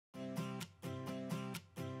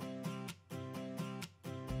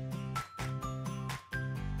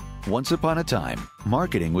Once upon a time,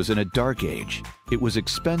 marketing was in a dark age. It was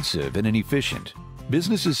expensive and inefficient.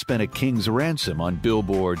 Businesses spent a king's ransom on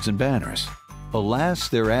billboards and banners. Alas,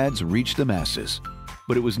 their ads reached the masses,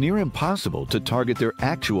 but it was near impossible to target their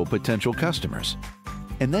actual potential customers.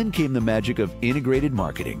 And then came the magic of integrated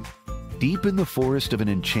marketing. Deep in the forest of an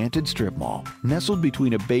enchanted strip mall, nestled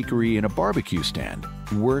between a bakery and a barbecue stand,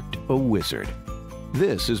 worked a wizard.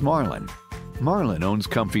 This is Marlin. Marlin owns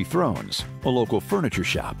Comfy Thrones, a local furniture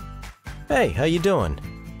shop. Hey, how you doing?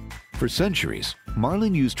 For centuries,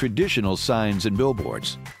 Marlin used traditional signs and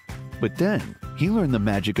billboards. But then, he learned the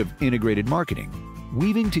magic of integrated marketing,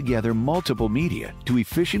 weaving together multiple media to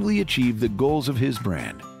efficiently achieve the goals of his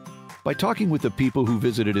brand. By talking with the people who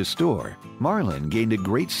visited his store, Marlin gained a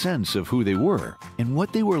great sense of who they were and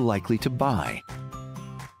what they were likely to buy.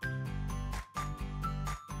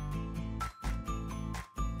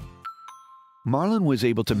 Marlin was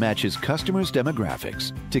able to match his customers'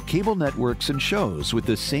 demographics to cable networks and shows with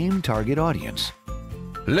the same target audience.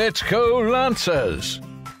 Let's go, Lancers!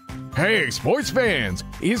 Hey, sports fans!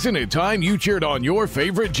 Isn't it time you cheered on your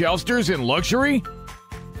favorite jousters in luxury?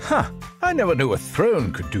 Huh, I never knew a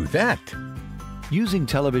throne could do that. Using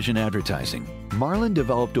television advertising, Marlin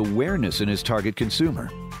developed awareness in his target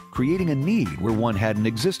consumer, creating a need where one hadn't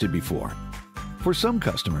existed before. For some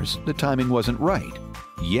customers, the timing wasn't right,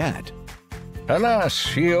 yet.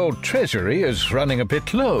 Alas, the old treasury is running a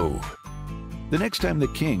bit low. The next time the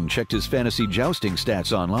king checked his fantasy jousting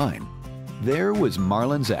stats online, there was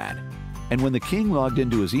Marlin's ad. And when the king logged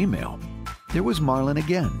into his email, there was Marlin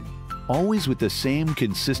again, always with the same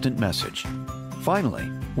consistent message. Finally,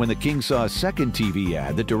 when the king saw a second TV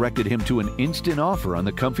ad that directed him to an instant offer on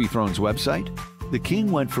the Comfy Thrones website, the king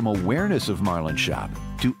went from awareness of Marlin's shop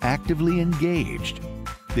to actively engaged.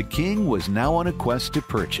 The king was now on a quest to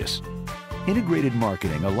purchase. Integrated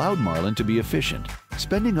marketing allowed Marlin to be efficient,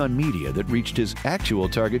 spending on media that reached his actual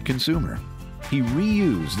target consumer. He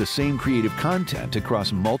reused the same creative content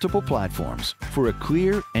across multiple platforms for a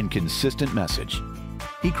clear and consistent message.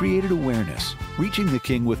 He created awareness, reaching the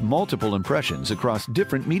king with multiple impressions across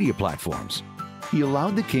different media platforms. He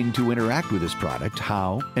allowed the king to interact with his product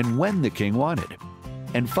how and when the king wanted.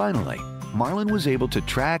 And finally, Marlin was able to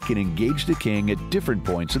track and engage the king at different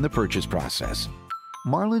points in the purchase process.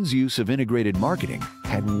 Marlin's use of integrated marketing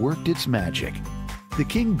had worked its magic. The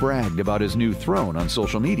king bragged about his new throne on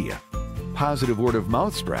social media. Positive word of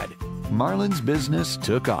mouth spread. Marlin's business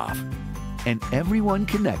took off. And everyone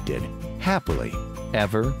connected happily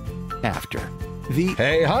ever after.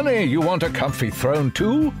 Hey honey, you want a comfy throne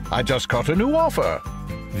too? I just got a new offer.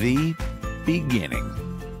 The beginning.